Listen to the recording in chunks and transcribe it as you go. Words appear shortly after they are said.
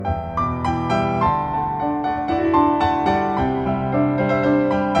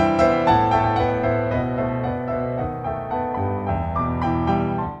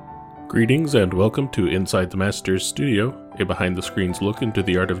Greetings and welcome to Inside the Master's Studio, a behind-the-scenes look into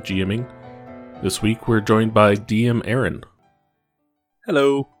the art of GMing. This week we're joined by DM Aaron.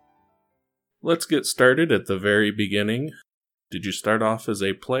 Hello. Let's get started at the very beginning. Did you start off as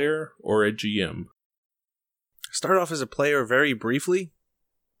a player or a GM? Started off as a player very briefly.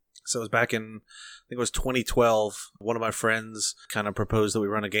 So it was back in, I think it was 2012. One of my friends kind of proposed that we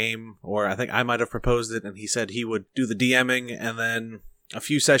run a game, or I think I might have proposed it, and he said he would do the DMing, and then a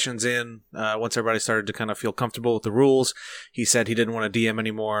few sessions in, once everybody started to kind of feel comfortable with the rules, he said he didn't want to DM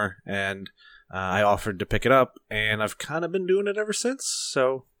anymore, and I offered to pick it up, and I've kind of been doing it ever since,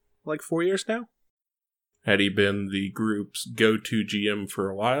 so like 4 years now. Had he been the group's go-to GM for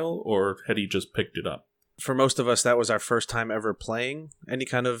a while, or had he just picked it up? For most of us, that was our first time ever playing any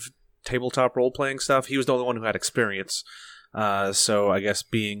kind of tabletop role-playing stuff. He was the only one who had experience, so I guess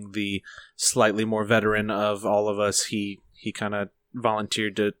being the slightly more veteran of all of us, he kind of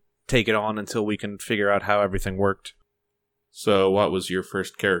volunteered to take it on until we can figure out how everything worked. So what was your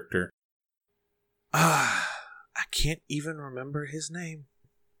first character? I can't even remember his name.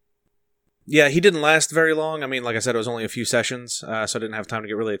 Yeah, he didn't last very long. I mean, like I said, it was only a few sessions, so I didn't have time to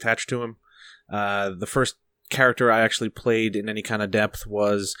get really attached to him. The first character I actually played in any kind of depth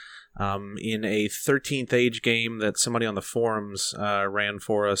was in a 13th Age game that somebody on the forums ran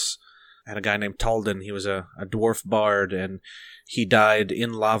for us. I had a guy named Talden. He was a dwarf bard, and he died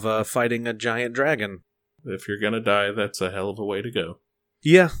in lava fighting a giant dragon. If you're gonna die, that's a hell of a way to go.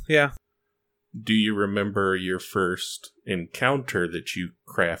 Yeah. Do you remember your first encounter that you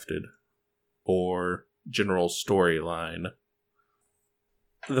crafted? Or general storyline?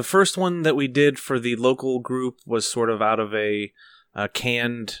 The first one that we did for the local group was sort of out of a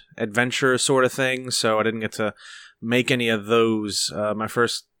canned adventure sort of thing, so I didn't get to make any of those. My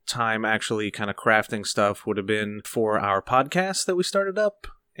first time actually kind of crafting stuff would have been for our podcast that we started up,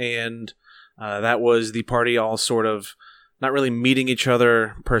 and that was the party all sort of not really meeting each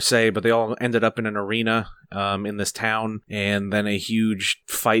other per se, but they all ended up in an arena in this town, and then a huge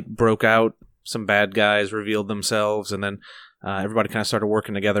fight broke out. Some bad guys revealed themselves, and then everybody kind of started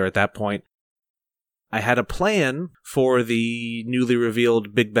working together at that point. I had a plan for the newly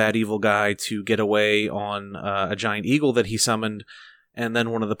revealed big bad evil guy to get away on a giant eagle that he summoned, and then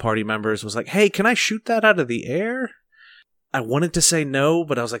one of the party members was like, "Hey, can I shoot that out of the air?" I wanted to say no,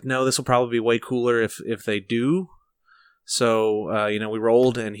 but I was like, no, this will probably be way cooler if they do. So, we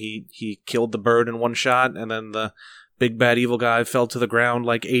rolled, and he killed the bird in one shot, and then the big bad evil guy fell to the ground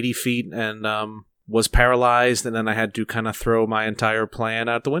like 80 feet and was paralyzed, and then I had to kind of throw my entire plan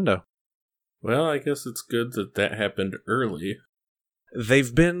out the window. Well, I guess it's good that happened early.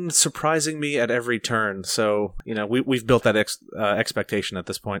 They've been surprising me at every turn, so, we've built that expectation at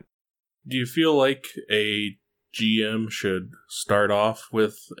this point. Do you feel like a GM should start off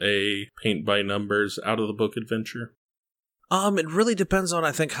with a paint-by-numbers, out-of-the-book adventure? It really depends on,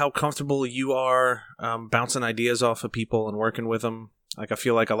 I think, how comfortable you are bouncing ideas off of people and working with them. Like, I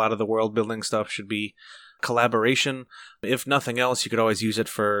feel like a lot of the world-building stuff should be collaboration. If nothing else, you could always use it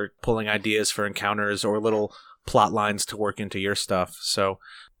for pulling ideas for encounters or little plot lines to work into your stuff. So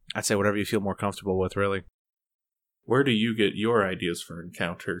I'd say whatever you feel more comfortable with, really. Where do you get your ideas for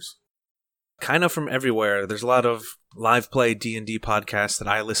encounters? Kind of from everywhere. There's a lot of live play D&D podcasts that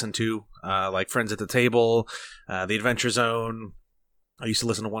I listen to, like Friends at the Table, The Adventure Zone. I used to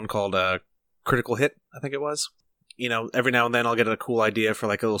listen to one called Critical Hit, I think it was. Every now and then I'll get a cool idea for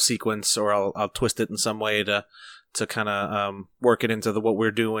like a little sequence, or I'll twist it in some way to kind of work it into what we're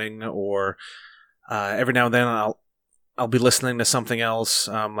doing, or every now and then I'll be listening to something else,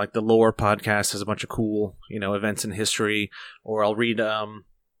 like the Lore podcast has a bunch of cool, events in history, or I'll read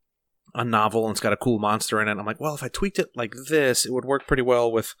a novel and it's got a cool monster in it. I'm like, well, if I tweaked it like this, it would work pretty well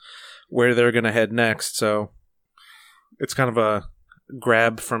with where they're going to head next. So it's kind of a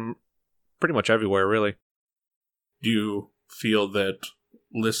grab from pretty much everywhere, really. Do you feel that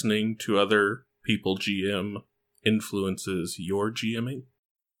listening to other people GM influences your GMing?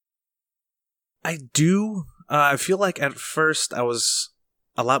 I do. I feel like at first I was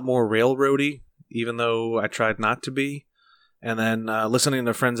a lot more railroady, even though I tried not to be. And then listening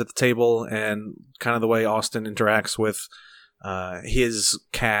to Friends at the Table and kind of the way Austin interacts with his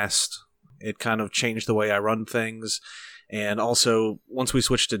cast, it kind of changed the way I run things. And also, once we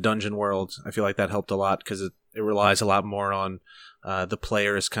switched to Dungeon World, I feel like that helped a lot because it relies a lot more on the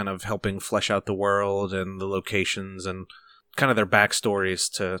players kind of helping flesh out the world and the locations and kind of their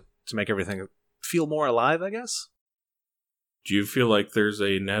backstories to make everything feel more alive, I guess. Do you feel like there's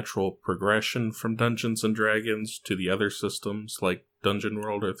a natural progression from Dungeons & Dragons to the other systems like Dungeon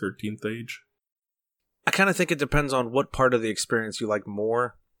World or 13th Age? I kind of think it depends on what part of the experience you like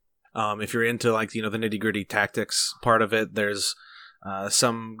more. If you're into like, the nitty gritty tactics part of it, there's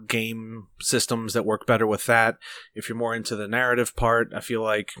some game systems that work better with that. If you're more into the narrative part, I feel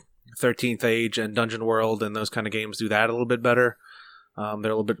like 13th Age and Dungeon World and those kind of games do that a little bit better. They're a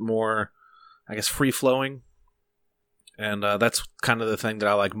little bit more, I guess, free-flowing. And that's kind of the thing that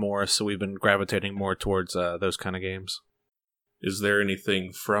I like more, so we've been gravitating more towards those kind of games. Is there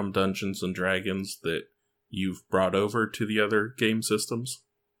anything from Dungeons & Dragons that you've brought over to the other game systems?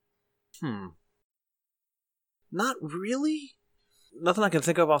 Not really. Nothing I can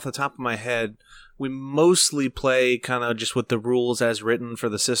think of off the top of my head. We mostly play kind of just with the rules as written for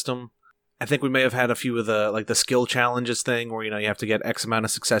the system. I think we may have had a few of the skill challenges thing where, you have to get X amount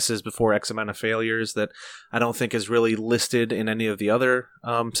of successes before X amount of failures that I don't think is really listed in any of the other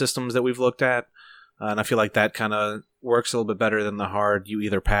systems that we've looked at. And I feel like that kind of works a little bit better than the hard you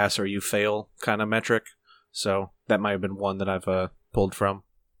either pass or you fail kind of metric. So that might have been one that I've pulled from.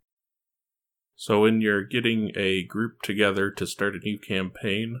 So when you're getting a group together to start a new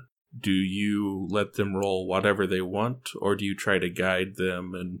campaign, do you let them roll whatever they want, or do you try to guide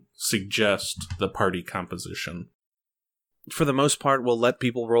them and suggest the party composition? For the most part, we'll let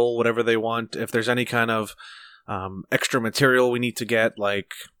people roll whatever they want. If there's any kind of extra material we need to get,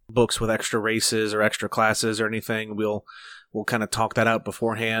 like books with extra races or extra classes or anything, we'll kind of talk that out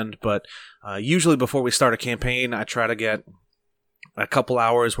beforehand. But usually before we start a campaign, I try to get a couple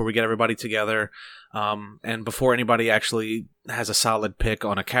hours where we get everybody together, and before anybody actually has a solid pick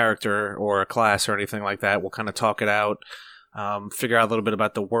on a character or a class or anything like that, we'll kind of talk it out, figure out a little bit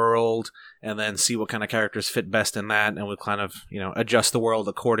about the world, and then see what kind of characters fit best in that, and we'll kind of adjust the world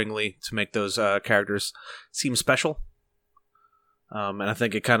accordingly to make those characters seem special. And I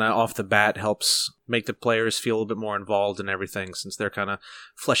think it kind of off the bat helps make the players feel a little bit more involved in everything, since they're kind of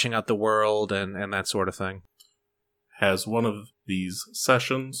fleshing out the world and that sort of thing. Has one of these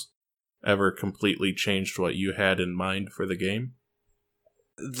sessions ever completely changed what you had in mind for the game?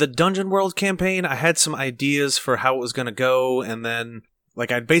 The Dungeon World campaign, I had some ideas for how it was going to go, and then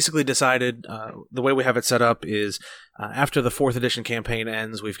I'd basically decided the way we have it set up is after the 4th edition campaign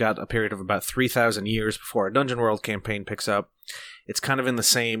ends, we've got a period of about 3,000 years before our Dungeon World campaign picks up. It's kind of in the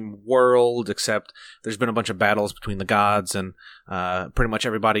same world, except there's been a bunch of battles between the gods, and pretty much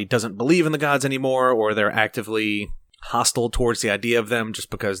everybody doesn't believe in the gods anymore, or they're actively hostile towards the idea of them just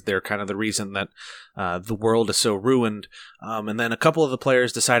because they're kind of the reason that the world is so ruined. And then a couple of the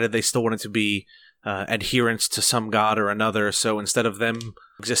players decided they still wanted to be adherents to some god or another, so instead of them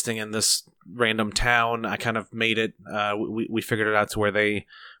existing in this random town, I kind of made it, we figured it out to where they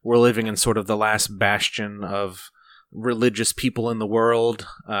were living in sort of the last bastion of religious people in the world,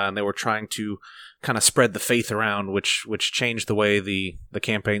 and they were trying to kind of spread the faith around, which changed the way the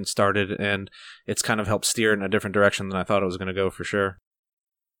campaign started, and it's kind of helped steer in a different direction than I thought it was going to go for sure.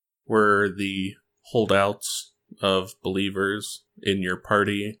 Were the holdouts of believers in your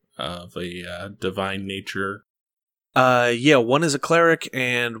party of a divine nature? Yeah, one is a cleric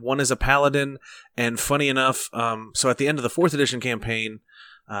and one is a paladin, and funny enough, so at the end of the 4th edition campaign,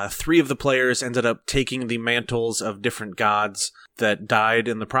 3 of the players ended up taking the mantles of different gods that died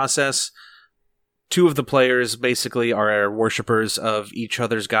in the process. 2 of the players basically are worshippers of each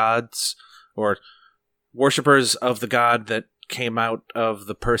other's gods, or worshippers of the god that came out of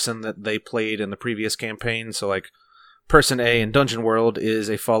the person that they played in the previous campaign. So, Person A in Dungeon World is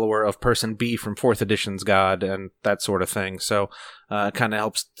a follower of Person B from 4th edition's god, and that sort of thing. So, it kind of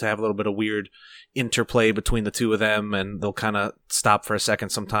helps to have a little bit of weird interplay between the 2 of them, and they'll kind of stop for a second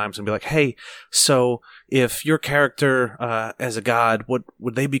sometimes and be like, hey, so if your character as a god,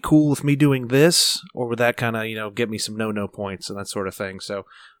 would they be cool with me doing this? Or would that kind of, get me some no-no points and that sort of thing? So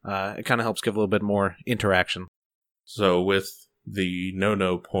it kind of helps give a little bit more interaction. So with the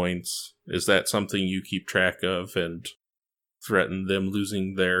no-no points, is that something you keep track of and threaten them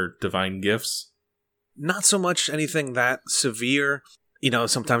losing their divine gifts? Not so much anything that severe.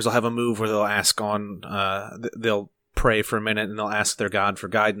 Sometimes they'll have a move where they'll ask they'll pray for a minute and they'll ask their god for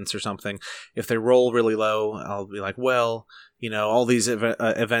guidance or something. If they roll really low, I'll be like, well, all these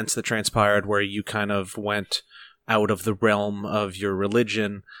events that transpired where you kind of went out of the realm of your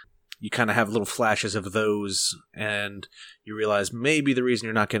religion, you kind of have little flashes of those, and you realize maybe the reason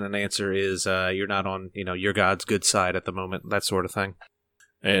you're not getting an answer is you're not on, your god's good side at the moment, that sort of thing.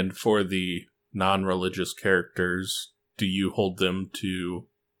 And for the non-religious characters, do you hold them to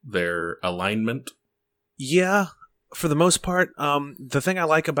their alignment? Yeah, for the most part. The thing I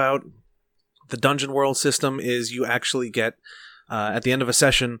like about the Dungeon World system is you actually get, at the end of a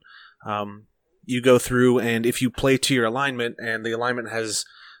session, you go through, and if you play to your alignment, and the alignment has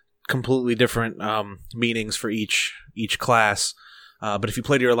completely different meanings for each class, But if you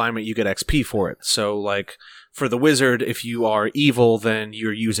play to your alignment, you get XP for it. So, like, for the wizard, if you are evil, then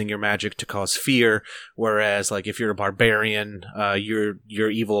you're using your magic to cause fear. Whereas, like, if you're a barbarian, your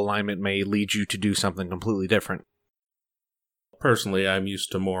evil alignment may lead you to do something completely different. Personally, I'm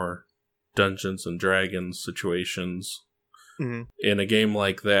used to more Dungeons and Dragons situations. Mm-hmm. In a game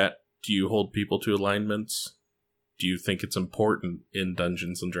like that, do you hold people to alignments? Do you think it's important in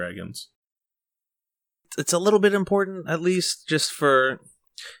Dungeons and Dragons? It's a little bit important, at least, just for,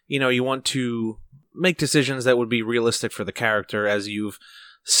 you want to make decisions that would be realistic for the character as you've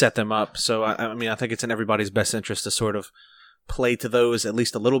set them up. So, I think it's in everybody's best interest to sort of play to those at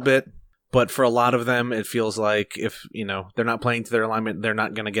least a little bit. But for a lot of them, it feels like if, they're not playing to their alignment, they're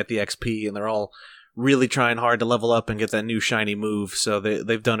not going to get the XP, and they're all really trying hard to level up and get that new shiny move. So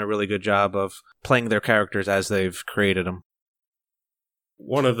they've done a really good job of playing their characters as they've created them.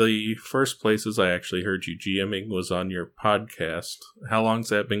 One of the first places I actually heard you GMing was on your podcast. How long's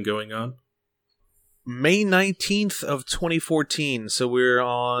that been going on? May 19th of 2014, so we're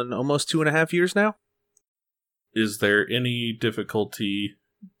on almost 2.5 years now. Is there any difficulty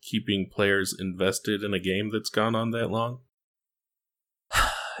keeping players invested in a game that's gone on that long?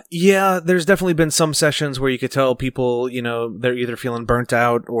 Yeah, there's definitely been some sessions where you could tell people, they're either feeling burnt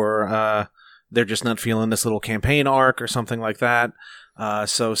out or they're just not feeling this little campaign arc or something like that.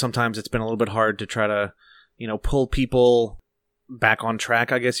 So sometimes it's been a little bit hard to try to, pull people back on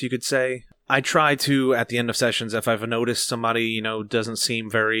track, I guess you could say. I try to, at the end of sessions, if I've noticed somebody, doesn't seem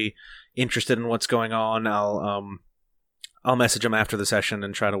very interested in what's going on, I'll message them after the session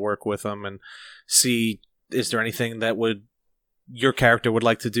and try to work with them and see, is there anything that your character would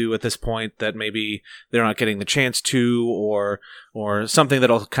like to do at this point that maybe they're not getting the chance to, or something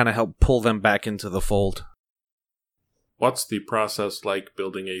that'll kind of help pull them back into the fold. What's the process like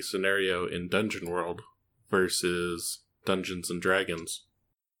building a scenario in Dungeon World versus Dungeons and Dragons?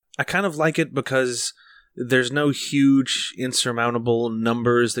 I kind of like it because there's no huge insurmountable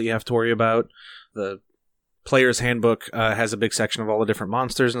numbers that you have to worry about. The player's handbook has a big section of all the different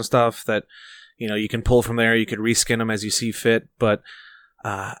monsters and stuff that you can pull from there. You could reskin them as you see fit, but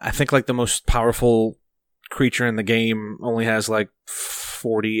I think like the most powerful creature in the game only has like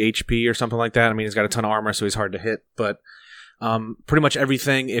 40 HP or something like that. I mean, he's got a ton of armor, so he's hard to hit, but pretty much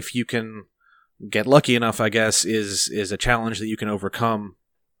everything, if you can get lucky enough, I guess, is a challenge that you can overcome.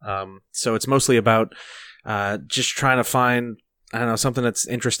 So it's mostly about just trying to find, I don't know, something that's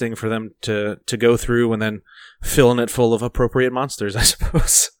interesting for them to go through and then filling it full of appropriate monsters, I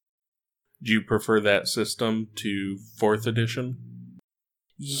suppose. Do you prefer that system to 4th edition?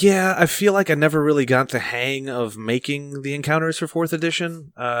 Yeah, I feel like I never really got the hang of making the encounters for 4th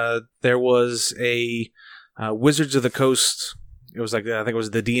edition. There was a Wizards of the Coast, it was like, I think it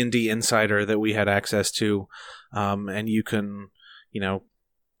was the D&D Insider that we had access to, and you can,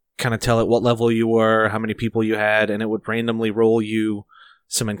 kind of tell it what level you were, how many people you had, and it would randomly roll you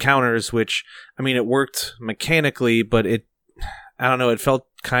some encounters, which, I mean, it worked mechanically, but I don't know, it felt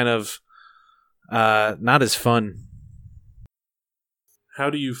kind of not as fun. How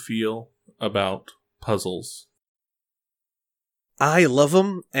do you feel about puzzles? I love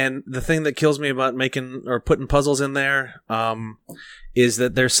them, and the thing that kills me about making or putting puzzles in there is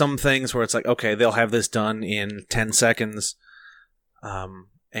that there's some things where it's like, okay, they'll have this done in 10 seconds,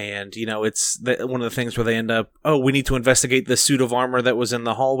 and, it's one of the things where they end up, oh, we need to investigate the suit of armor that was in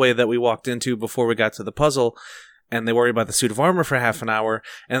the hallway that we walked into before we got to the puzzle. And they worry about the suit of armor for half an hour.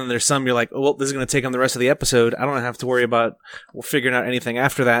 And then there's some you're like, oh, well, this is going to take on the rest of the episode. I don't have to worry about figuring out anything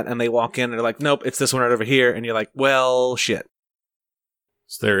after that. And they walk in and they're like, nope, it's this one right over here. And you're like, well, shit.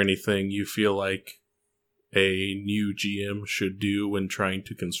 Is there anything you feel like a new GM should do when trying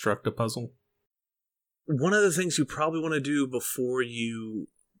to construct a puzzle? One of the things you probably want to do before you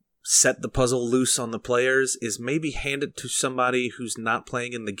set the puzzle loose on the players is maybe hand it to somebody who's not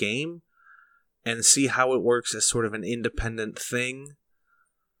playing in the game and see how it works as sort of an independent thing.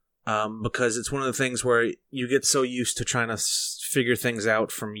 Because it's one of the things where you get so used to trying to figure things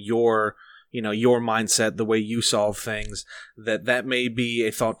out from your mindset, the way you solve things, that may be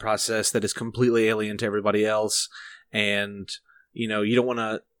a thought process that is completely alien to everybody else. And, you don't want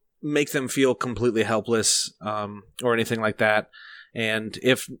to make them feel completely helpless, or anything like that. And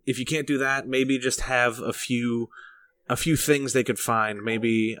if you can't do that, maybe just have a few things they could find.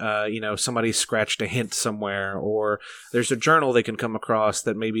 Maybe, somebody scratched a hint somewhere, or there's a journal they can come across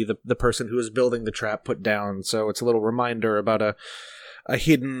that maybe the person who is building the trap put down. So it's a little reminder about a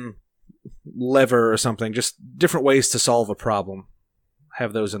hidden lever or something. Just different ways to solve a problem.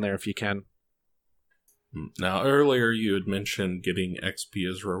 Have those in there if you can. Now, earlier you had mentioned getting XP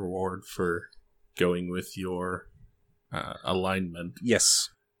as reward for going with your alignment. Yes.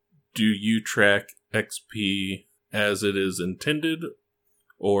 Do you track XP as it is intended,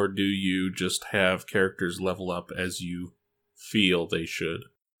 or do you just have characters level up as you feel they should?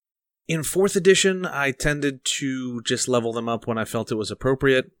 In 4th edition, I tended to just level them up when I felt it was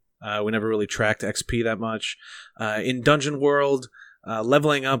appropriate. We never really tracked XP that much. In Dungeon World,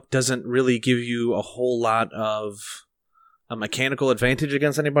 leveling up doesn't really give you a whole lot of a mechanical advantage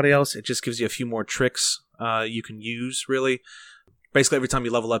against anybody else. It just gives you a few more tricks you can use, really. Basically, every time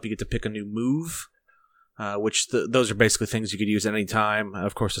you level up, you get to pick a new move, which those are basically things you could use at any time.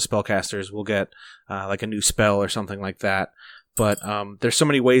 Of course, the spellcasters will get like a new spell or something like that. But there's so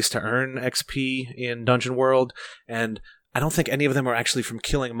many ways to earn XP in Dungeon World, and I don't think any of them are actually from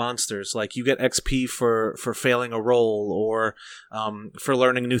killing monsters. Like, you get XP for failing a roll, or for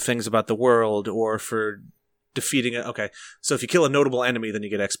learning new things about the world, or for defeating it. Okay, so if you kill a notable enemy, then you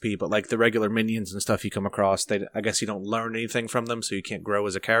get XP, but like the regular minions and stuff you come across, I guess you don't learn anything from them, so you can't grow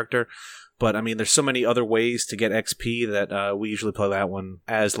as a character. But I mean, there's so many other ways to get XP that we usually play that one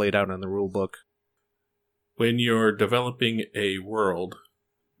as laid out in the rule book. When you're developing a world,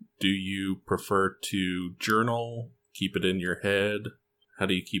 do you prefer to journal, keep it in your head? How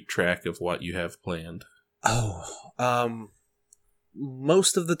do you keep track of what you have planned?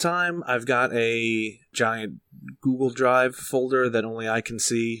 Most of the time, I've got a giant Google Drive folder that only I can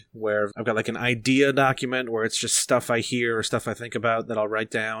see, where I've got like an idea document where it's just stuff I hear or stuff I think about that I'll write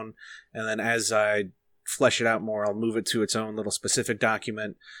down, and then as I flesh it out more, I'll move it to its own little specific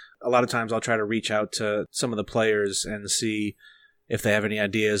document. A lot of times I'll try to reach out to some of the players and see if they have any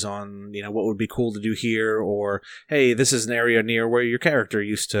ideas on, what would be cool to do here, or, hey, this is an area near where your character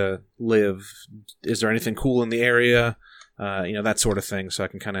used to live. Is there anything cool in the area? That sort of thing, so I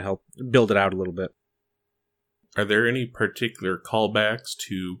can kind of help build it out a little bit. Are there any particular callbacks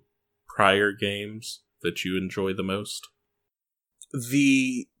to prior games that you enjoy the most?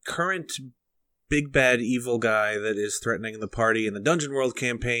 The current big bad evil guy that is threatening the party in the Dungeon World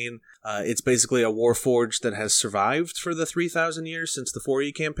campaign, it's basically a Warforged that has survived for the 3,000 years since the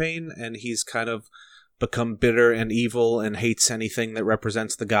 4E campaign, and he's kind of become bitter and evil and hates anything that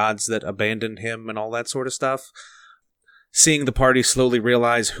represents the gods that abandoned him and all that sort of stuff. Seeing the party slowly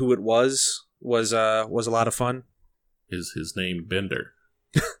realize who it was a lot of fun. Is his name Bender?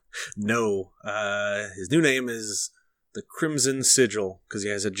 No. His new name is the Crimson Sigil, because he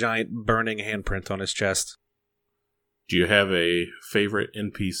has a giant burning handprint on his chest. Do you have a favorite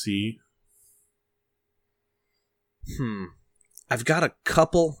NPC? I've got a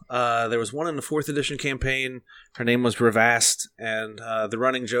couple. There was one in the 4th edition campaign. Her name was Ravast, and the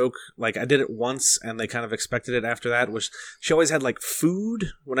running joke, like, I did it once, and they kind of expected it after that, was she always had, like, food.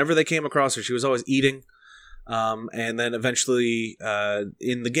 Whenever they came across her, she was always eating. And then eventually,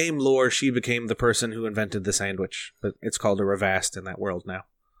 in the game lore, she became the person who invented the sandwich. But it's called a Ravast in that world now.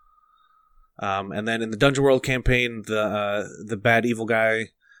 And then in the Dungeon World campaign, the bad evil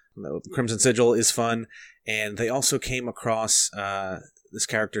guy, the Crimson Sigil, is fun. And they also came across this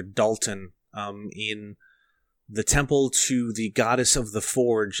character, Dalton, in the temple to the goddess of the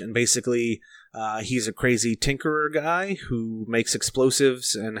forge. And basically, he's a crazy tinkerer guy who makes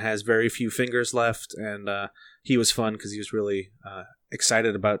explosives and has very few fingers left. And he was fun because he was really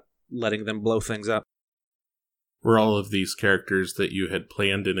excited about letting them blow things up. Were all of these characters that you had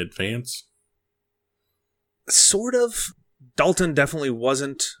planned in advance? Sort of. Dalton definitely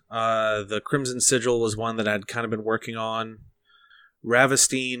wasn't. The Crimson Sigil was one that I'd kind of been working on.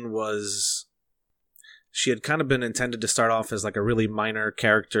 Ravastine was... She had kind of been intended to start off as like a really minor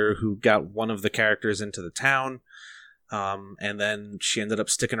character who got one of the characters into the town. And then she ended up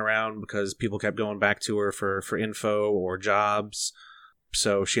sticking around because people kept going back to her for info or jobs.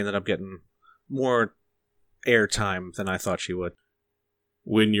 So she ended up getting more airtime than I thought she would.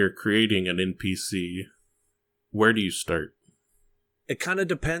 When you're creating an NPC, where do you start? It kind of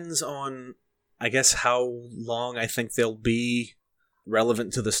depends on, I guess, how long I think they'll be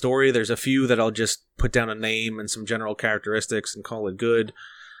relevant to the story. There's a few that I'll just put down a name and some general characteristics and call it good.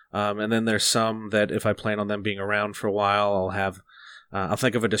 And then there's some that if I plan on them being around for a while, I'll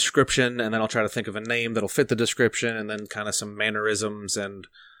think of a description, and then I'll try to think of a name that'll fit the description, and then kind of some mannerisms and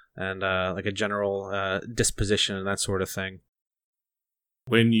like a general disposition and that sort of thing.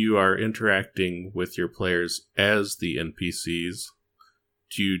 When you are interacting with your players as the NPCs,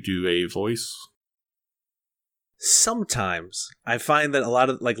 do you do a voice? Sometimes. I find that a lot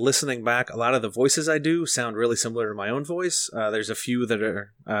of, like, listening back, a lot of the voices I do sound really similar to my own voice. There's a few that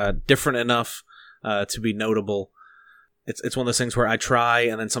are different enough to be notable. it's one of those things where I try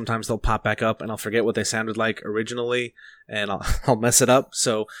and then sometimes they'll pop back up and I'll forget what they sounded like originally and I'll mess it up.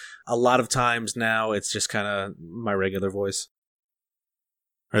 So a lot of times now it's just kind of my regular voice.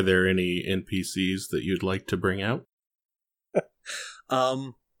 Are there any NPCs that you'd like to bring out?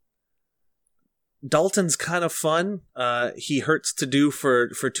 Dalton's kind of fun. He hurts to do for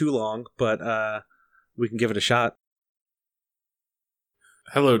too long, but we can give it a shot.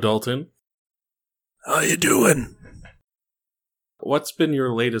 Hello, Dalton. How you doing? What's been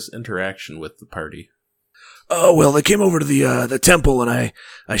your latest interaction with the party? Oh, well, they came over to the temple, and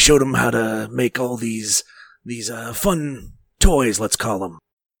I showed them how to make all these fun toys, let's call them.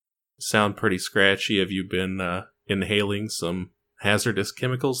 Sound pretty scratchy. Have you been inhaling some hazardous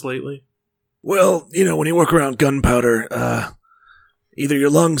chemicals lately? Well, when you work around gunpowder, either your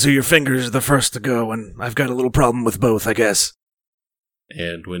lungs or your fingers are the first to go, and I've got a little problem with both, I guess.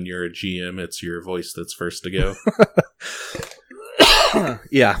 And when you're a GM, it's your voice that's first to go?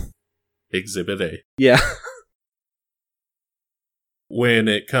 Yeah. Exhibit A. Yeah. When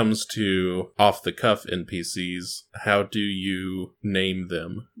it comes to off-the-cuff NPCs, how do you name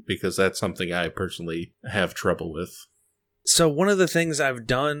them? Because that's something I personally have trouble with. So one of the things I've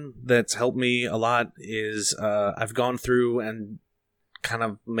done that's helped me a lot is I've gone through and kind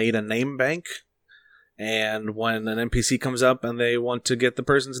of made a name bank. And when an NPC comes up and they want to get the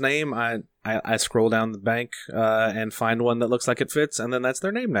person's name, I scroll down the bank and find one that looks like it fits, and then that's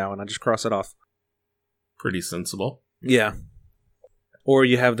their name now, and I just cross it off. Pretty sensible. Yeah. Or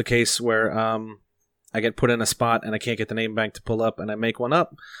you have the case where I get put in a spot and I can't get the name bank to pull up, and I make one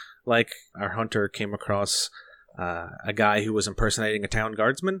up. Like our hunter came across a guy who was impersonating a town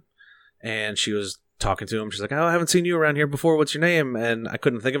guardsman, and she was talking to him. She's like, "Oh, I haven't seen you around here before. What's your name?" And I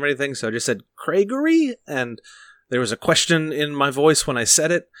couldn't think of anything, so I just said Craigery, and there was a question in my voice when I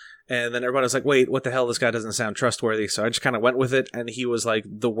said it, and then everybody was like, "Wait, what the hell? This guy doesn't sound trustworthy." So I just kind of went with it, and he was like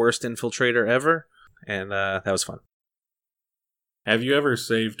the worst infiltrator ever, and that was fun. Have you ever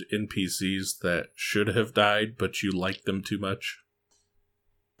saved NPCs that should have died, but you liked them too much?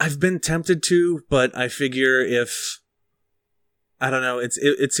 I've been tempted to, but I figure I don't know,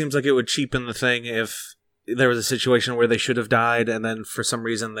 it seems like it would cheapen the thing if there was a situation where they should have died and then for some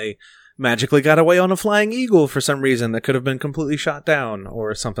reason they magically got away on a flying eagle for some reason that could have been completely shot down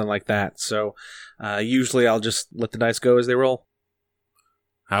or something like that. So usually I'll just let the dice go as they roll.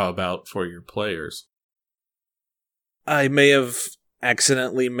 How about for your players? I may have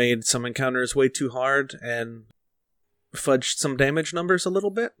accidentally made some encounters way too hard and fudged some damage numbers a little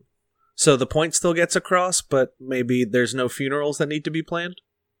bit. So the point still gets across, but maybe there's no funerals that need to be planned.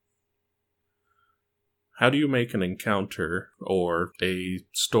 How do you make an encounter or a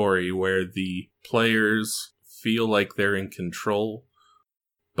story where the players feel like they're in control,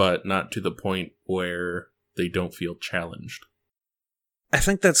 but not to the point where they don't feel challenged? I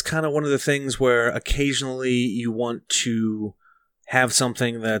think that's kind of one of the things where occasionally you want to have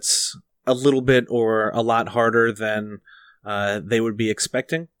something that's a little bit or a lot harder than they would be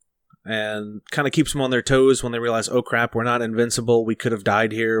expecting, and kind of keeps them on their toes when they realize, oh crap, we're not invincible. We could have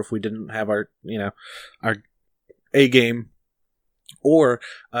died here if we didn't have our A game, or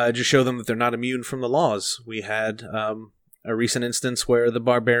just show them that they're not immune from the laws. We had a recent instance where the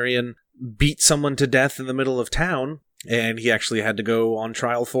barbarian beat someone to death in the middle of town, and he actually had to go on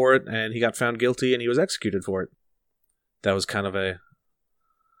trial for it, and he got found guilty, and he was executed for it. That was kind of an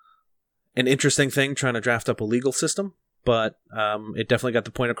interesting thing, trying to draft up a legal system, but it definitely got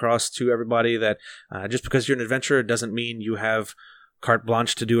the point across to everybody that just because you're an adventurer doesn't mean you have carte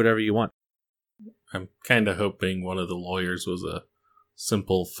blanche to do whatever you want. I'm kind of hoping one of the lawyers was a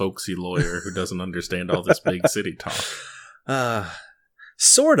simple, folksy lawyer who doesn't understand all this big city talk.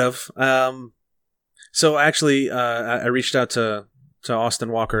 Sort of. So actually, I reached out to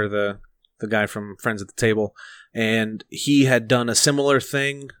Austin Walker, the guy from Friends at the Table, and he had done a similar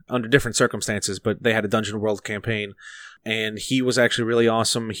thing under different circumstances, but they had a Dungeon World campaign, and he was actually really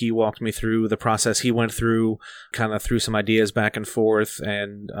awesome. He walked me through the process he went through, kind of threw some ideas back and forth,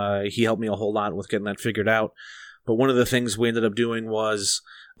 and he helped me a whole lot with getting that figured out. But one of the things we ended up doing was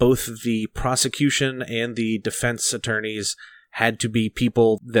both the prosecution and the defense attorneys had to be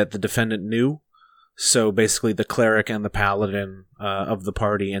people that the defendant knew. So basically the cleric and the paladin of the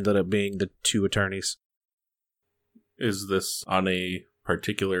party ended up being the two attorneys. Is this on a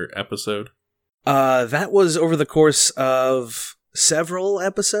particular episode? That was over the course of several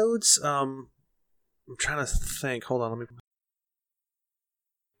episodes. I'm trying to think. Hold on, let me...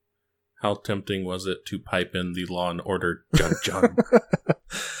 How tempting was it to pipe in the Law and Order Jun Jun?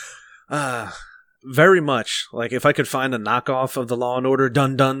 Very much. Like, if I could find a knockoff of the Law and Order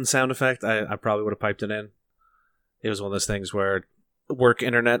dun dun sound effect, I probably would have piped it in. it was one of those things where work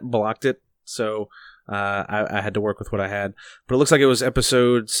internet blocked it, so I had to work with what I had. But it looks like it was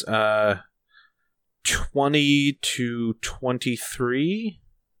episodes 20 to 23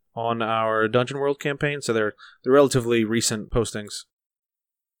 on our Dungeon World campaign, so they're relatively recent postings.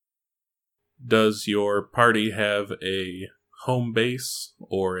 Does your party have a home base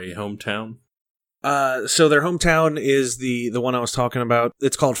or a hometown? So their hometown is the one I was talking about.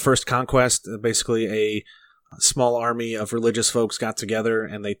 It's called First Conquest. Basically, a small army of religious folks got together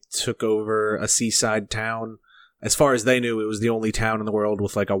and they took over a seaside town. As far as they knew, it was the only town in the world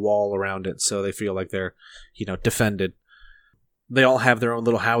with like a wall around it, so they feel like they're, defended. They all have their own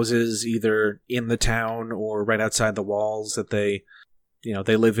little houses, either in the town or right outside the walls that they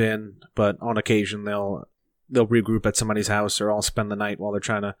live in. But on occasion, they'll regroup at somebody's house or all spend the night while they're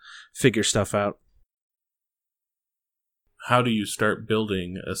trying to figure stuff out. How do you start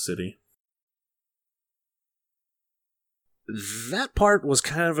building a city? That part was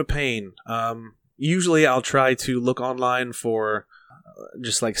kind of a pain. Usually I'll try to look online for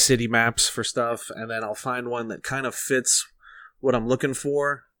just like city maps for stuff, and then I'll find one that kind of fits what I'm looking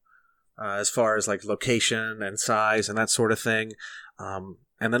for as far as like location and size and that sort of thing. And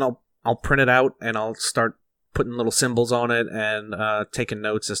then I'll print it out and I'll start putting little symbols on it and taking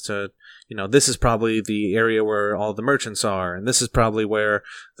notes as to, this is probably the area where all the merchants are, and this is probably where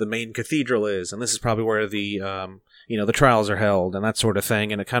the main cathedral is, and this is probably where the the trials are held and that sort of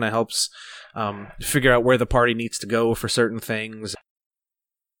thing. And it kind of helps figure out where the party needs to go for certain things.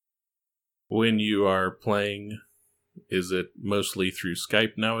 When you are playing, is it mostly through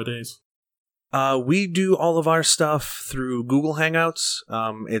Skype nowadays? We do all of our stuff through Google Hangouts.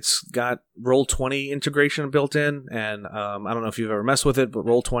 It's got Roll20 integration built in, and I don't know if you've ever messed with it, but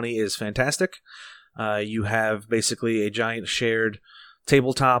Roll20 is fantastic. You have basically a giant shared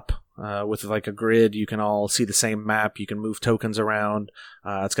tabletop with like a grid. You can all see the same map. You can move tokens around.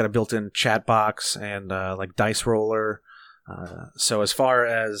 It's got a built-in chat box and like dice roller. So as far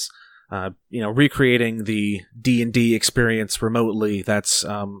as recreating the D&D experience remotely, that's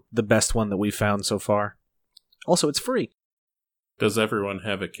the best one that we've found so far. Also, it's free. Does everyone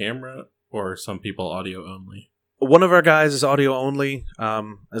have a camera, or are some people audio only? One of our guys is audio only.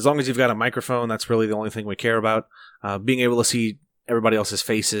 As long as you've got a microphone, that's really the only thing we care about. Being able to see everybody else's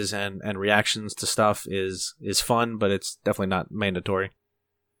faces and reactions to stuff is fun, but it's definitely not mandatory.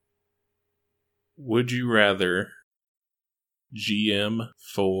 Would you rather GM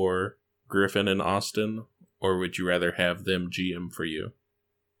for Griffin and Austin, or would you rather have them GM for you?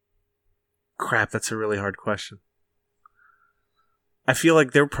 Crap, that's a really hard question. I feel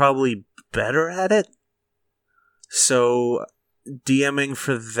like they're probably better at it, so DMing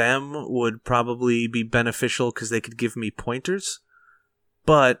for them would probably be beneficial because they could give me pointers,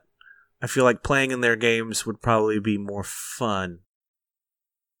 but I feel like playing in their games would probably be more fun.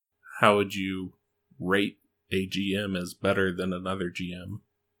 How would you rate a GM as better than another GM?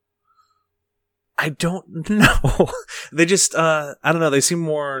 I don't know. They just, I don't know, they seem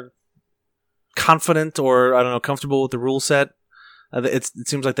more confident or, I don't know, comfortable with the rule set. It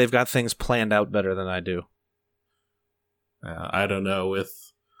seems like they've got things planned out better than I do. I don't know.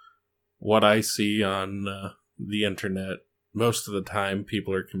 With what I see on the internet, most of the time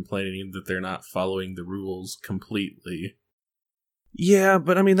people are complaining that they're not following the rules completely. Yeah,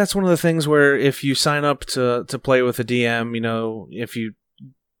 but I mean, that's one of the things where if you sign up to play with a DM, if you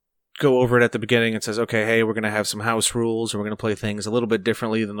go over it at the beginning and says, okay, hey, we're going to have some house rules, or we're going to play things a little bit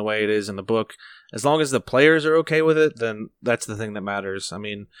differently than the way it is in the book. As long as the players are okay with it, then that's the thing that matters. I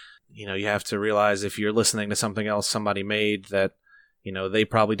mean, you have to realize if you're listening to something else somebody made that, they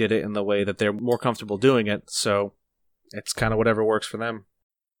probably did it in the way that they're more comfortable doing it. So it's kind of whatever works for them.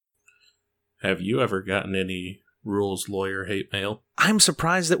 Have you ever gotten any rules lawyer hate mail? I'm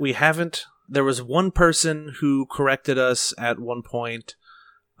surprised that we haven't. There was one person who corrected us at one point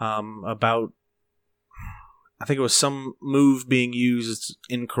about, I think it was some move being used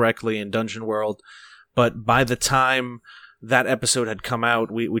incorrectly in Dungeon World, but by the time that episode had come out,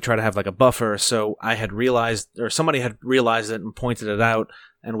 we try to have like a buffer, so I had realized, or somebody had realized it and pointed it out,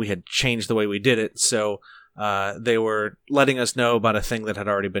 and we had changed the way we did it, so they were letting us know about a thing that had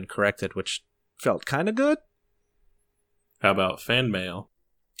already been corrected, which felt kind of good. How about fan mail?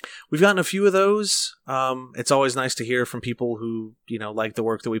 We've gotten a few of those. It's always nice to hear from people who, like the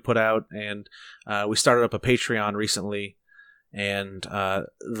work that we put out. And we started up a Patreon recently. And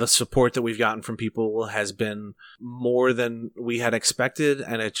the support that we've gotten from people has been more than we had expected.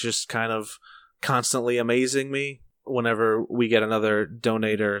 And it's just kind of constantly amazing me whenever we get another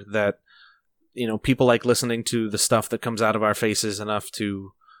donator that, people like listening to the stuff that comes out of our faces enough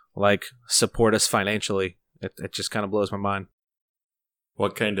to, support us financially. It just kind of blows my mind.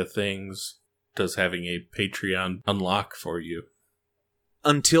 What kind of things does having a Patreon unlock for you?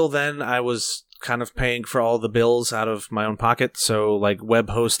 Until then, I was kind of paying for all the bills out of my own pocket, so like web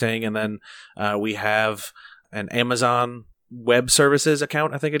hosting, and then we have an Amazon Web Services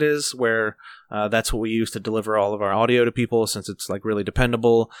account, I think it is, where that's what we use to deliver all of our audio to people, since it's like really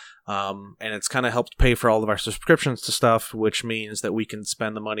dependable, and it's kind of helped pay for all of our subscriptions to stuff, which means that we can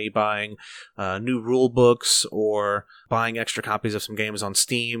spend the money buying new rule books or buying extra copies of some games on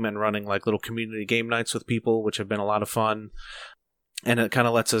Steam and running like little community game nights with people, which have been a lot of fun. And it kind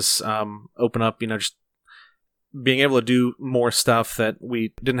of lets us open up, just being able to do more stuff that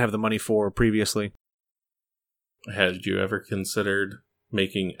we didn't have the money for previously. Had you ever considered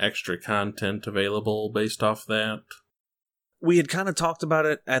making extra content available based off that? We had kind of talked about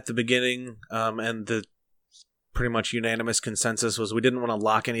it at the beginning, and the pretty much unanimous consensus was we didn't want to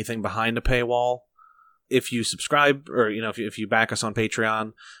lock anything behind a paywall. If you subscribe, or if you back us on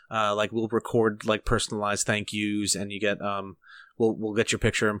Patreon, like we'll record like personalized thank yous, and you get we'll get your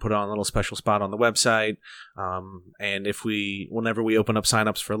picture and put it on a little special spot on the website. And whenever we open up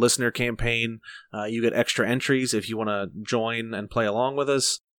signups for a listener campaign, you get extra entries if you want to join and play along with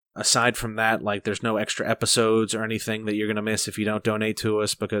us. Aside from that, like there's no extra episodes or anything that you're going to miss if you don't donate to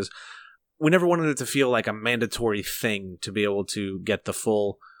us, because we never wanted it to feel like a mandatory thing to be able to get the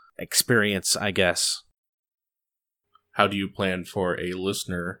full experience, I guess. How do you plan for a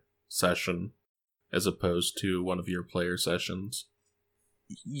listener session as opposed to one of your player sessions?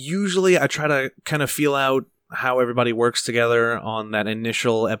 Usually I try to kind of feel out how everybody works together on that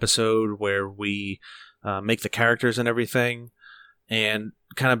initial episode where we make the characters and everything. And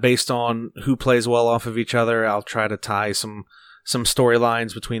kind of based on who plays well off of each other, I'll try to tie some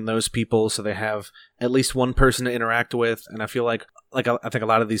storylines between those people so they have at least one person to interact with. And I feel like I think a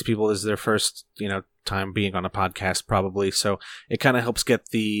lot of these people, this is their first, time being on a podcast probably. So it kind of helps get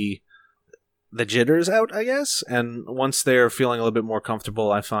the jitters out, I guess. And once they're feeling a little bit more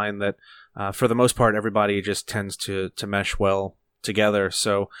comfortable, I find that for the most part, everybody just tends to mesh well together.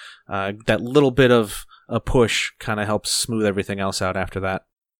 So that little bit of a push kind of helps smooth everything else out after that.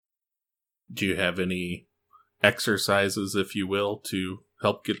 Do you have any exercises, if you will, to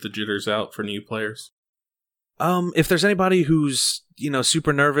help get the jitters out for new players? If there's anybody who's,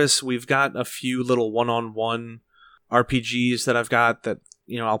 super nervous, we've got a few little one-on-one RPGs that I've got that,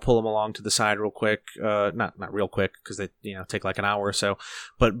 I'll pull them along to the side real quick. Not real quick, because they, take like an hour or so.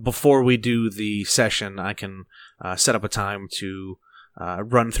 But before we do the session, I can set up a time to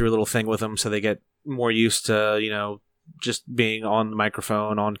run through a little thing with them so they get more used to, just being on the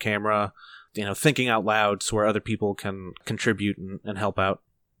microphone, on camera, thinking out loud, so where other people can contribute and help out.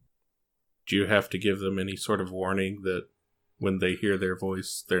 Do you have to give them any sort of warning that when they hear their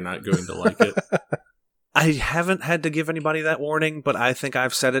voice, they're not going to like it? I haven't had to give anybody that warning, but I think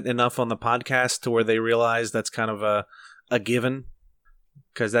I've said it enough on the podcast to where they realize that's kind of a given,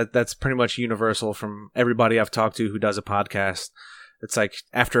 because that's pretty much universal from everybody I've talked to who does a podcast. It's like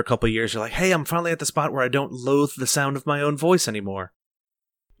after a couple of years, you're like, hey, I'm finally at the spot where I don't loathe the sound of my own voice anymore.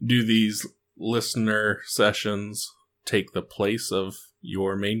 Do these listener sessions take the place of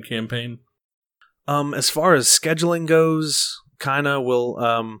your main campaign? As far as scheduling goes,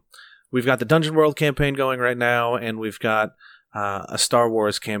 we've got the Dungeon World campaign going right now, and we've got a Star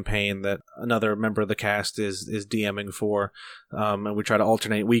Wars campaign that another member of the cast is DMing for, and we try to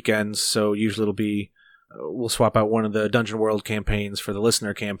alternate weekends, so usually it'll be, we'll swap out one of the Dungeon World campaigns for the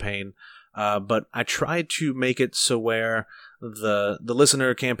listener campaign, but I try to make it so where the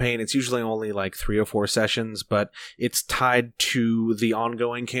listener campaign, it's usually only like 3 or 4 sessions, but it's tied to the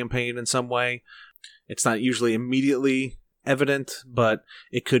ongoing campaign in some way. It's not usually immediately evident, but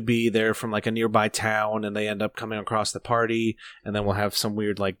it could be they're from like a nearby town and they end up coming across the party, and then we'll have some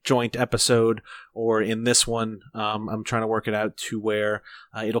weird like joint episode. Or in this one, I'm trying to work it out to where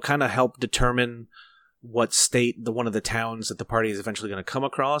it'll kind of help determine what state one of the towns that the party is eventually going to come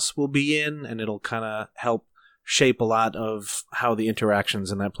across will be in, and it'll kind of help shape a lot of how the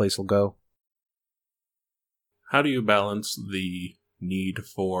interactions in that place will go. How do you balance the need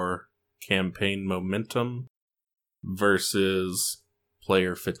for campaign momentum versus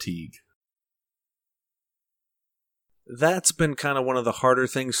player fatigue? That's been kind of one of the harder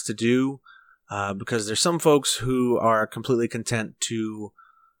things to do, because there's some folks who are completely content to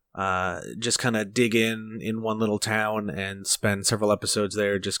just kind of dig in one little town and spend several episodes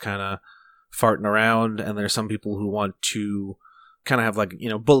there just kind of farting around, and there's some people who want to kind of have like,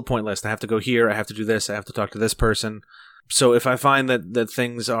 bullet point list. I have to go here, I have to do this, I have to talk to this person. So if I find that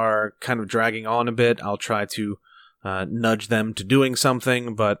things are kind of dragging on a bit, I'll try to nudge them to doing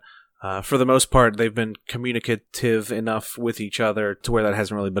something, but for the most part, they've been communicative enough with each other to where that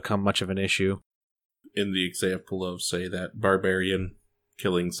hasn't really become much of an issue. In the example of, say, that barbarian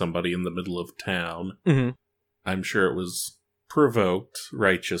killing somebody in the middle of town, I'm sure it was provoked,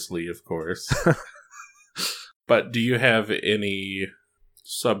 righteously, of course. But do you have any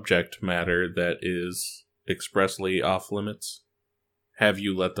subject matter that is expressly off limits? Have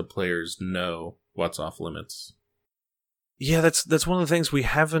you let the players know what's off limits? Yeah, that's one of the things we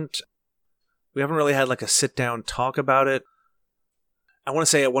haven't really had like a sit down talk about it. I want to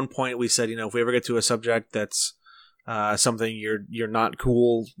say at one point we said, if we ever get to a subject that's something you're not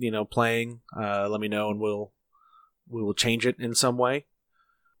cool, playing, let me know and we will change it in some way.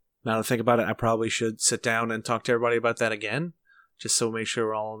 Now to think about it, I probably should sit down and talk to everybody about that again, just so we make sure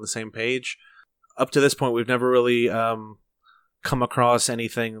we're all on the same page. Up to this point, we've never really come across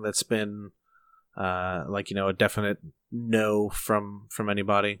anything that's been a definite no from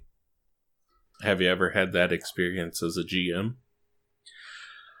anybody. Have you ever had that experience as a GM?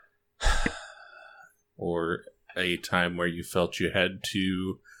 Or a time where you felt you had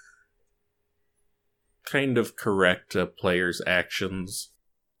to kind of correct a player's actions?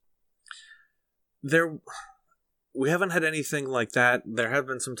 We haven't had anything like that. There have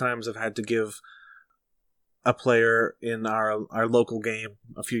been some times I've had to give a player in our local game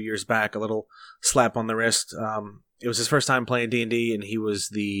a few years back a little slap on the wrist. It was his first time playing D&D, and he was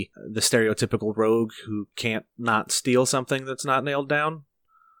the stereotypical rogue who can't not steal something that's not nailed down.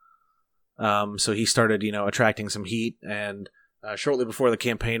 So he started, attracting some heat, and shortly before the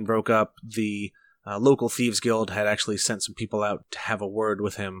campaign broke up, the local Thieves Guild had actually sent some people out to have a word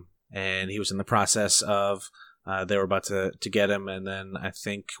with him, and he was in the process of, they were about to get him, and then I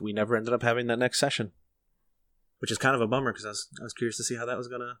think we never ended up having that next session, which is kind of a bummer, because I was curious to see how that was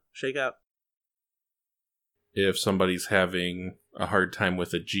going to shake out. If somebody's having a hard time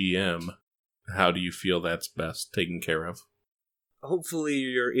with a GM, how do you feel that's best taken care of? Hopefully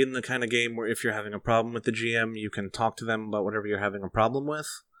you're in the kind of game where if you're having a problem with the GM, you can talk to them about whatever you're having a problem with.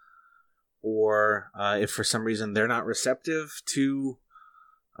 Or if for some reason they're not receptive to,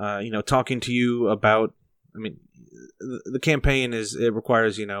 talking to you about, the campaign it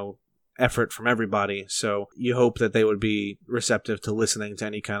requires, effort from everybody. So you hope that they would be receptive to listening to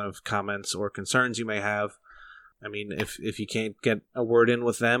any kind of comments or concerns you may have. If you can't get a word in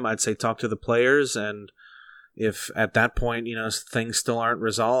with them, I'd say talk to the players, and if at that point, things still aren't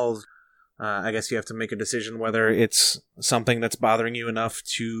resolved, I guess you have to make a decision whether it's something that's bothering you enough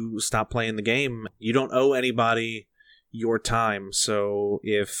to stop playing the game. You don't owe anybody your time, so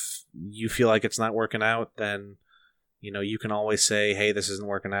if you feel like it's not working out, then you can always say, hey, this isn't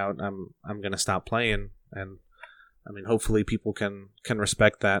working out, I'm going to stop playing, and hopefully people can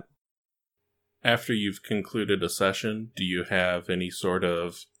respect that. After you've concluded a session, do you have any sort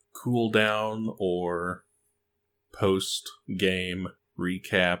of cooldown or post-game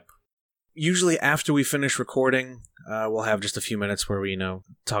recap? Usually after we finish recording, we'll have just a few minutes where we,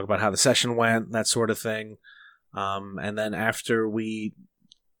 talk about how the session went, that sort of thing. And then after we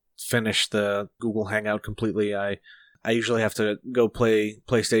finish the Google Hangout completely, I usually have to go play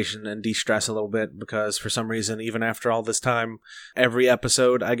PlayStation and de-stress a little bit, because for some reason, even after all this time, every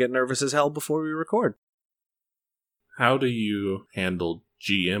episode I get nervous as hell before we record. How do you handle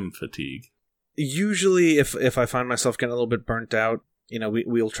GM fatigue? Usually, if I find myself getting a little bit burnt out,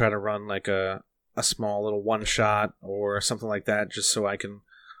 we'll try to run like a small little one-shot or something like that, just so I can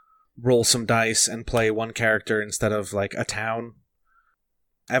roll some dice and play one character instead of like a town.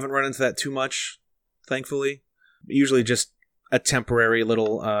 I haven't run into that too much, thankfully. Usually just a temporary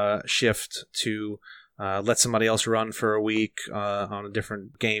little shift to let somebody else run for a week on a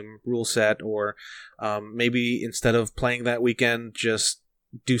different game rule set, or maybe instead of playing that weekend, just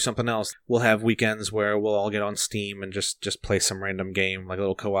do something else. We'll have weekends where we'll all get on Steam and just play some random game, like a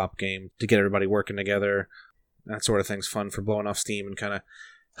little co-op game, to get everybody working together. That sort of thing's fun for blowing off steam and kind of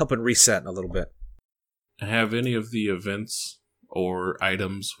helping reset a little bit. Have any of the events or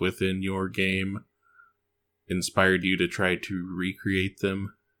items within your game inspired you to try to recreate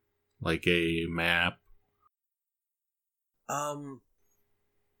them? Like a map? I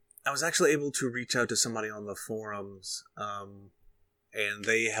was actually able to reach out to somebody on the forums, and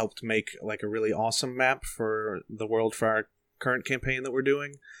they helped make like a really awesome map for the world for our current campaign that we're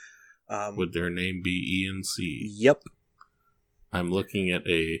doing. Would their name be ENC? Yep. I'm looking at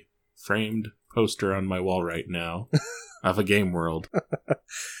a framed poster on my wall right now of a game world.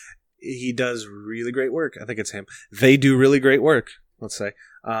 He does really great work. I think it's him. They do really great work, let's say.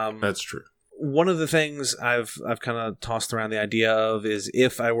 That's true. One of the things I've kind of tossed around the idea of is,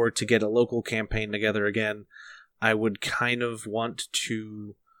 if I were to get a local campaign together again, I would kind of want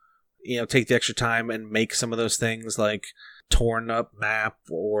to take the extra time and make some of those things, like torn up map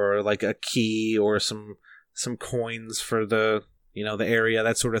or like a key or some coins for the the area,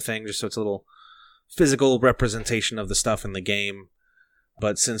 that sort of thing, just so it's a little physical representation of the stuff in the game.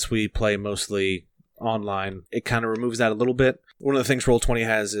 But since we play mostly online, it kind of removes that a little bit. One of the things Roll20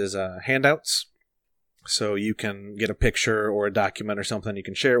 has is handouts. So you can get a picture or a document or something, you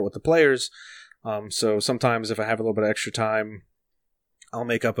can share it with the players. So sometimes if I have a little bit of extra time, I'll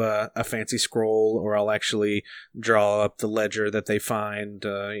make up a fancy scroll, or I'll actually draw up the ledger that they find,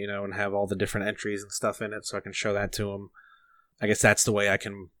 and have all the different entries and stuff in it so I can show that to them. I guess that's the way I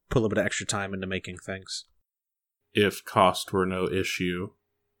can put a little bit of extra time into making things. If cost were no issue,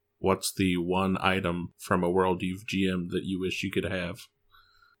 what's the one item from a world you've GM'd that you wish you could have?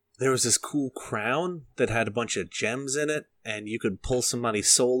 There was this cool crown that had a bunch of gems in it, and you could pull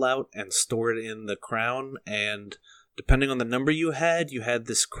somebody's soul out and store it in the crown, and depending on the number you had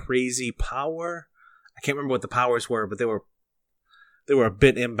this crazy power. I can't remember what the powers were, but they were a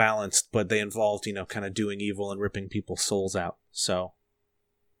bit imbalanced, but they involved, kind of doing evil and ripping people's souls out. So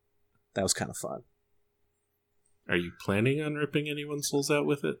that was kind of fun. Are you planning on ripping anyone's souls out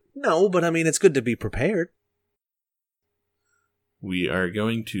with it? No, but I mean, it's good to be prepared. We are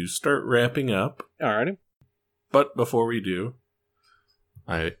going to start wrapping up. Alrighty. But before we do,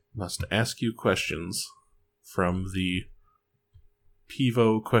 I must ask you questions from the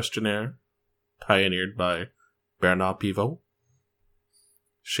Pivo questionnaire, pioneered by Bernard Pivot,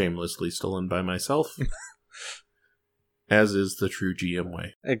 shamelessly stolen by myself, as is the true GM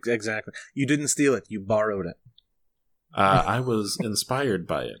way. Exactly. You didn't steal it, you borrowed it. I was inspired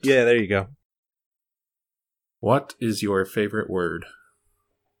by it. Yeah, there you go. What is your favorite word?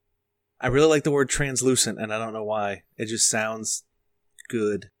 I really like the word translucent, and I don't know why. It just sounds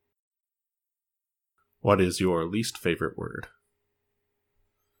good. What is your least favorite word?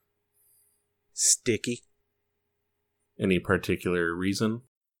 Sticky. Any particular reason?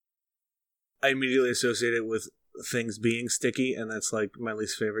 I immediately associate it with things being sticky, and that's like my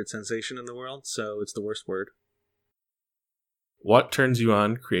least favorite sensation in the world, so it's the worst word. What turns you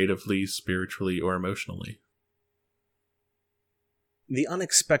on creatively, spiritually, or emotionally? The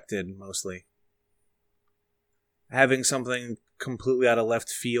unexpected, mostly. Having something completely out of left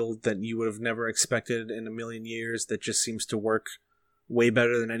field that you would have never expected in a million years that just seems to work way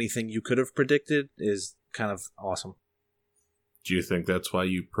better than anything you could have predicted is kind of awesome. Do you think that's why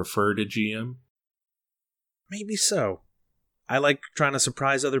you prefer to GM? Maybe so. I like trying to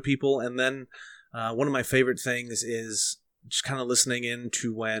surprise other people, and then one of my favorite things is just kind of listening in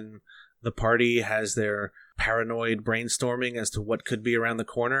to when the party has their paranoid brainstorming as to what could be around the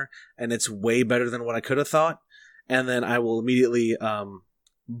corner, and it's way better than what I could have thought. And then I will immediately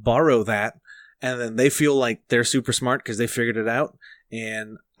borrow that, and then they feel like they're super smart because they figured it out,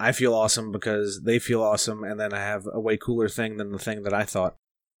 and I feel awesome because they feel awesome, and then I have a way cooler thing than the thing that I thought.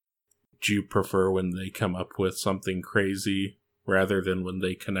 Do you prefer when they come up with something crazy rather than when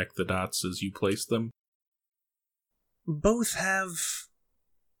they connect the dots as you place them? Both have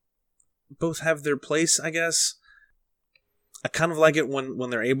their place, I guess. I kind of like it when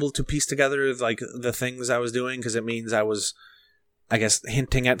they're able to piece together like the things I was doing, because it means I was, I guess,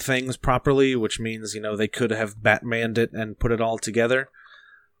 hinting at things properly, which means, they could have Batmaned it and put it all together.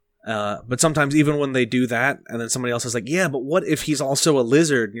 But sometimes even when they do that, and then somebody else is like, yeah, but what if he's also a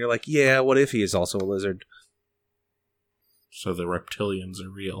lizard? And you're like, yeah, what if he is also a lizard? So the reptilians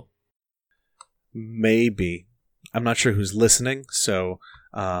are real. Maybe. I'm not sure who's listening, so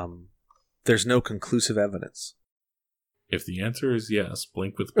there's no conclusive evidence. If the answer is yes,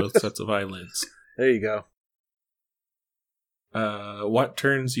 blink with both sets of eyelids. There you go. What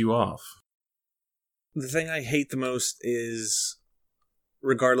turns you off? The thing I hate the most is,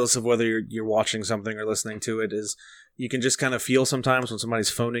 regardless of whether you're watching something or listening to it, is you can just kind of feel sometimes when somebody's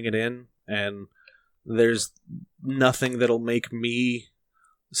phoning it in, and there's nothing that'll make me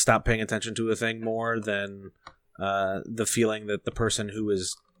stop paying attention to a thing more than the feeling that the person who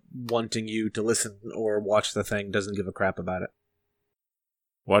is wanting you to listen or watch the thing doesn't give a crap about it.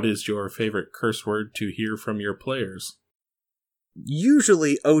 What is your favorite curse word to hear from your players?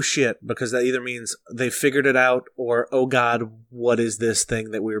 Usually, oh shit, because that either means they figured it out, or oh god, what is this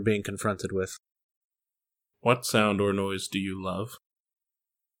thing that we were being confronted with? What sound or noise do you love?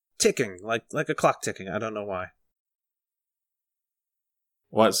 Ticking, like a clock ticking. I don't know why.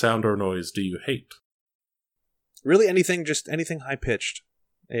 What sound or noise do you hate? Really anything high pitched.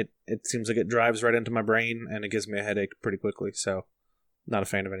 It seems like it drives right into my brain, and it gives me a headache pretty quickly, so not a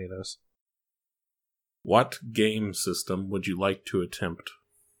fan of any of those. What game system would you like to attempt?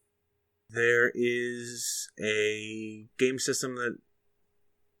 There is a game system that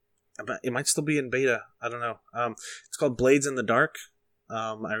It might still be in beta. I don't know. It's called Blades in the Dark.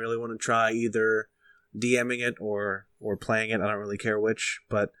 I really want to try either DMing it or playing it. I don't really care which,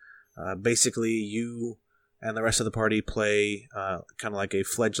 but basically you and the rest of the party play kind of like a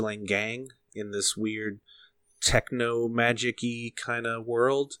fledgling gang in this weird techno magic-y kind of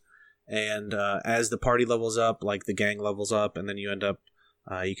world. And as the party levels up, like the gang levels up, and then you end up,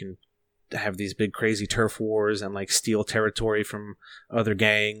 you can have these big crazy turf wars and like steal territory from other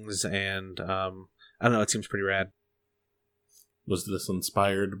gangs. And I don't know, it seems pretty rad. Was this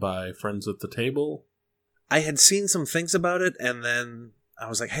inspired by Friends at the Table? I had seen some things about it, and then I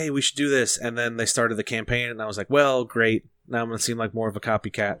was like, hey, we should do this. And then they started the campaign, and I was like, well, great. Now I'm going to seem like more of a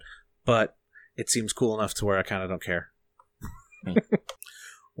copycat. But it seems cool enough to where I kind of don't care.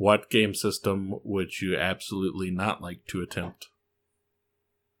 What game system would you absolutely not like to attempt?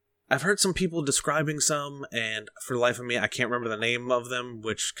 I've heard some people describing some, and for the life of me, I can't remember the name of them,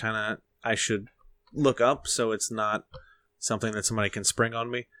 which kind of I should look up so it's not something that somebody can spring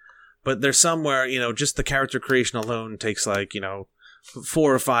on me. But there's some where, just the character creation alone takes 4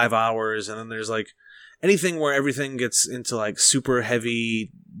 or 5 hours, and then there's anything where everything gets into super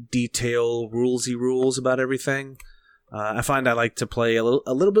heavy detail rulesy rules about everything. I find I like to play a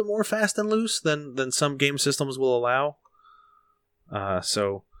little bit more fast and loose than some game systems will allow.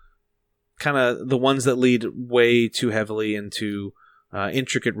 So kind of the ones that lead way too heavily into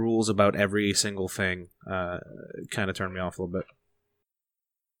intricate rules about every single thing kind of turn me off a little bit.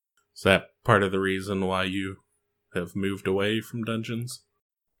 Is that part of the reason why you have moved away from dungeons?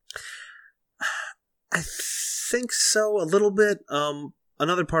 I think so, a little bit.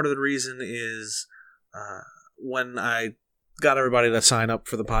 Another part of the reason is when I got everybody to sign up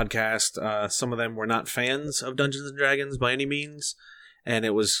for the podcast, some of them were not fans of Dungeons & Dragons by any means, and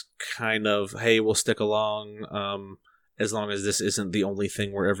it was kind of, hey, we'll stick along as long as this isn't the only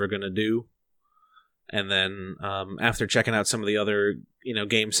thing we're ever going to do. And then after checking out some of the other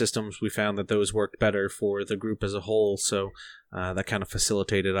game systems, we found that those worked better for the group as a whole, so that kind of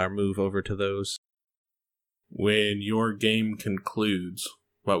facilitated our move over to those. When your game concludes,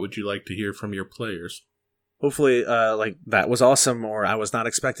 what would you like to hear from your players? Hopefully, that was awesome, or I was not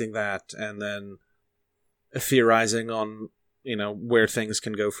expecting that, and then theorizing on, where things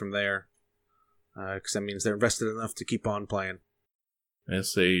can go from there. Because that means they're invested enough to keep on playing.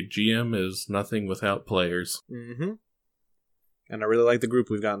 As a GM is nothing without players. Mm-hmm. And I really like the group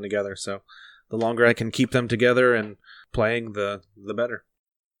we've gotten together, so the longer I can keep them together and playing, the better.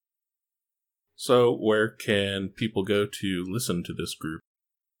 So where can people go to listen to this group?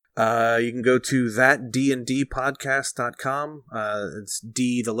 You can go to thatdndpodcast.com. It's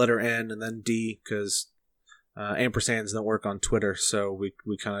D, the letter N, and then D, because ampersands don't work on Twitter, so we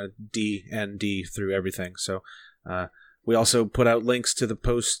kind of D through everything. So we also put out links to the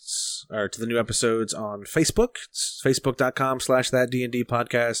posts, or to the new episodes on Facebook. It's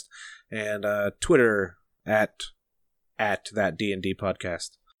facebook.com/thatdndpodcast, and Twitter at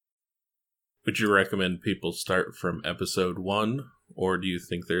thatdndpodcast. Would you recommend people start from episode 1, or do you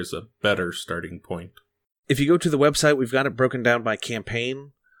think there's a better starting point? If you go to the website, we've got it broken down by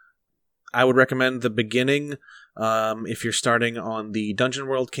campaign. I would recommend the beginning if you're starting on the Dungeon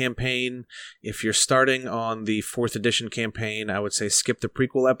World campaign. If you're starting on the 4th edition campaign, I would say skip the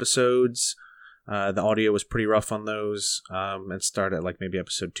prequel episodes. The audio was pretty rough on those, and start at maybe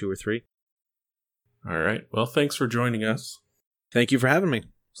episode 2 or 3. All right. Well, thanks for joining us. Thank you for having me.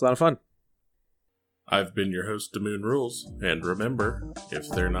 It's a lot of fun. I've been your host, Damoon Rules, and remember, if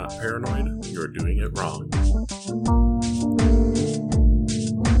they're not paranoid, you're doing it wrong.